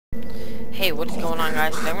Hey, what is going on,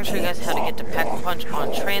 guys? Today I'm going to show you guys how to get to Pack-a-Punch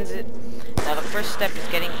on transit. Now the first step is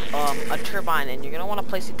getting a turbine, and you're going to want to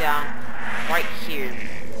place it down right here.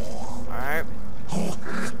 Alright?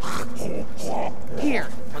 Here.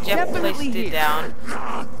 Once you have placed it down,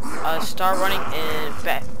 start running and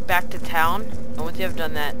back to town. And once you have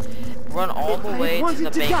done that, run all the way to the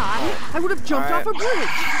bank vault. I would have jumped off a bridge.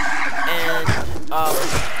 And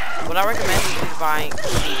what I recommend is either buying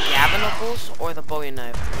the Gavinobles or the Bowie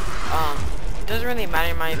knife. It doesn't really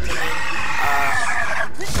matter in my opinion.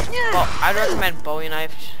 Well, I'd recommend Bowie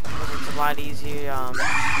knife because it's a lot easier. What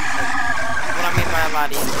I mean by a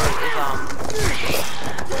lot easier is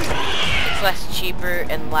it's less cheaper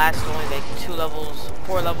and lasts only like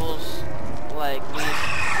 4 levels, like these.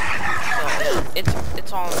 So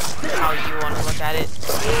it's all how you want to look at it.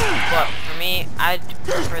 But for me, I'd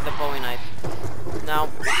prefer the Bowie knife. Now,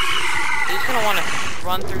 you're just gonna want to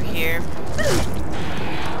run through here,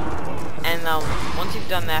 and once you've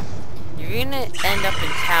done that, you're gonna end up in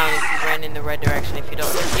town if you ran in the right direction. If you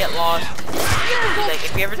don't, if you get lost, like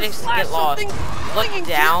if you ever just get lost, look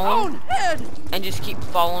down and just keep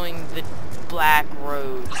following the black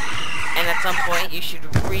road, and at some point you should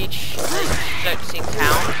reach, start seeing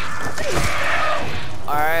town.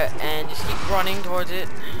 Alright, and just keep running towards it,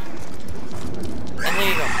 and there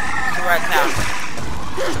you go. So we're at town.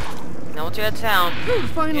 Now once you're at town,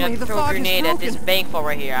 you have to throw a grenade at this bank vault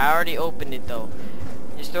right here. I already opened it though.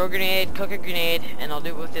 Just throw a grenade, cook a grenade, and I'll do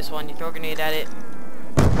it with this one. You throw a grenade at it,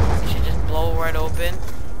 it should just blow right open,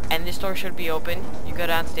 and this door should be open. You go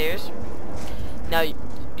downstairs. Now you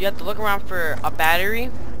have to look around for a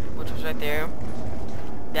battery, which was right there.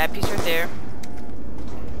 That piece right there,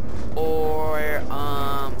 or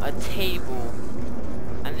a table.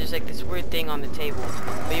 And there's like this weird thing on the table.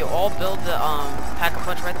 But you all build the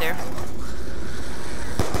Pack-a-Punch right there.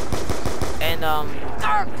 And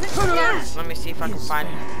let me see if I can find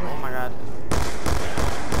it. Oh my god.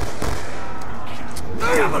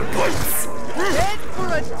 Head for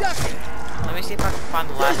a duck. Let me see if I can find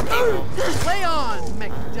the last table. Play on,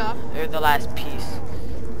 McDuck. Or the last piece.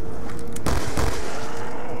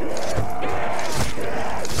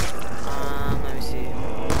 Let me see.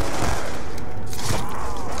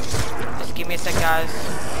 Just give me a sec, guys.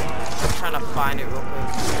 I'm trying to find it real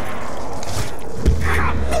quick.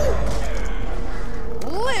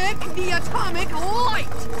 Lick the atomic light.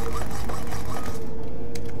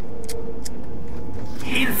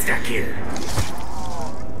 Insta-kill.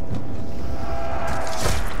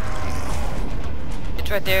 It's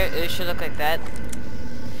right there. It should look like that.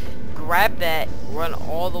 Grab that, run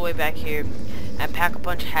all the way back here, and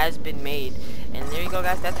Pack-a-Punch has been made. And there you go,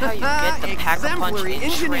 guys. That's how you get the Pack-a-Punch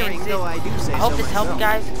in transit. I I hope this helped,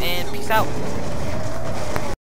 guys, and peace out.